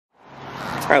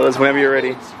Alright, Liz, whenever you're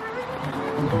ready.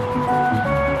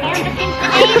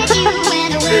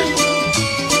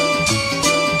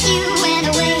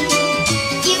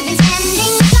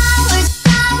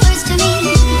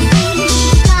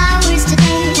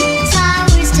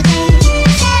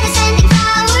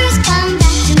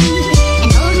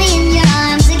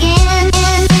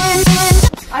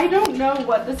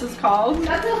 What this is called.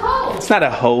 That's a hoe. It's not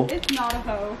a hoe. It's not a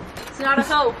hoe. It's not a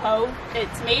hoe, ho.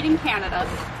 It's made in Canada.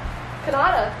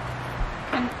 Canada.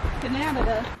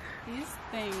 Canada. These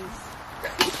things.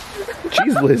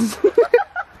 Jeez, Liz.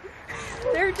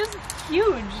 They're just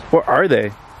huge. What are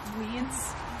they?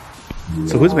 Weeds.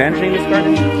 So who's managing this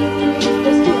garden?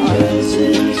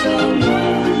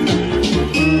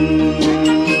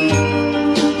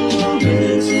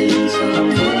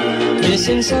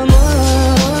 Missing someone.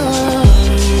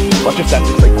 Watch if that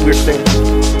looks like clear stain.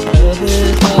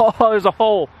 Oh, there's a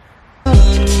hole.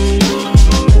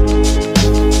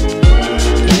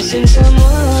 Missing someone.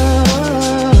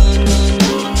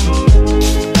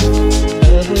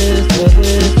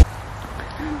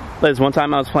 Liz, one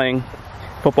time I was playing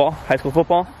football, high school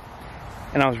football,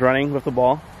 and I was running with the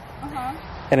ball,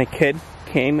 and a kid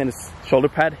came and his shoulder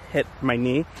pad hit my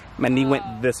knee. My knee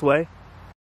went this way.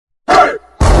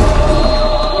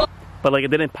 But like it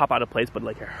didn't pop out of place, but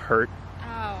like it hurt.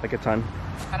 Ow. Like a ton.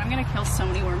 God, I'm gonna kill so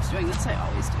many worms doing this. I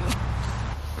always do.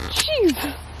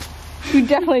 Jeez. We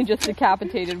definitely just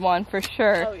decapitated one for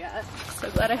sure. Oh yeah. So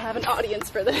glad I have an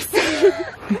audience for this.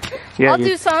 Yeah, I'll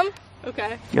do some.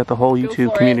 Okay. You got the whole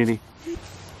YouTube community.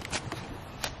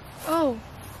 Oh.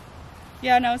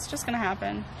 Yeah, no, it's just gonna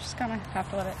happen. Just gonna have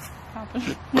to let it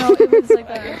happen. No, it was like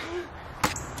that.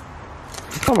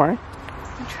 Come on.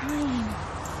 I'm trying.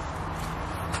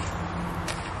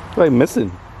 What am I missing?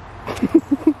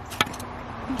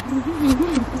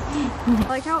 I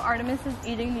like how Artemis is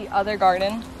eating the other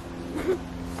garden. Yeah,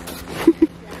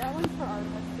 that one's for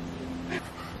Artemis to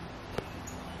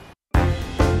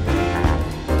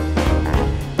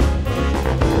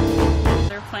eat.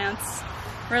 Their plants.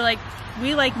 We're like,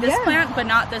 we like this plant, but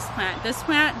not this plant. This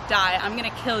plant, die. I'm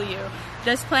gonna kill you.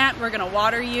 This plant, we're gonna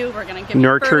water you. We're gonna give you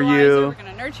fertilizer. We're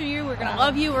gonna nurture you. We're gonna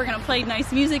love you. We're gonna play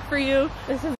nice music for you.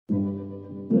 This is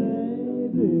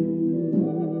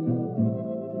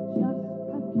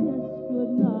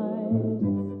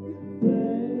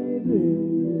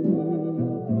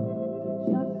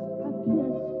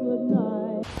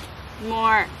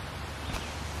more.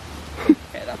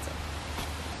 Okay, that's it.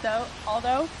 So,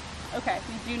 although, okay,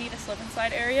 we do need a slip and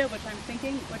slide area, which I'm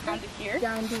thinking would come to here.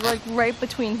 down to like right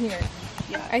between here.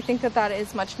 Yeah. I think that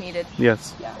is much needed.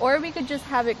 Yes. Yeah. Or we could just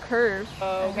have it curved.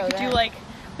 Oh, we could do like,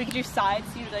 we could do sides,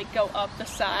 so you like go up the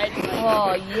side.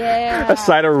 Oh yeah. A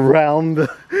side around the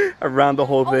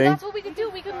whole Oh, thing. that's what we could do.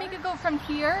 We could make it go from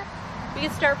here. We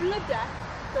could start from the deck,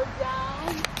 go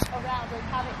down, around, like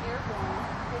have it airborne.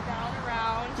 Go down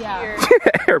around here.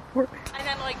 Airport. And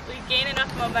then like we gain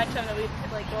enough momentum that we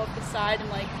could like go up the side and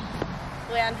like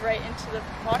land right into the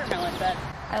watermelon bed.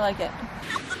 I like it.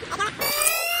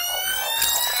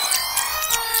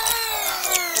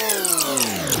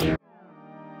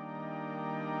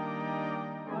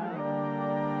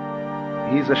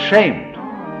 He's ashamed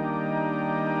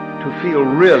to feel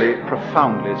really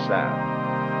profoundly sad.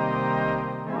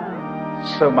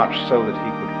 So much so that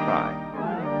he could cry.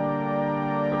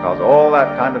 Because all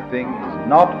that kind of thing is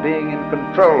not being in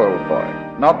control, old boy.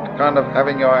 Not kind of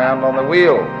having your hand on the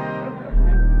wheel.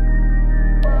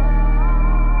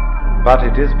 But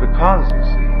it is because, you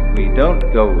see, we don't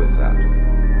go with that,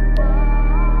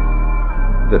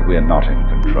 that we're not in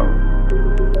control.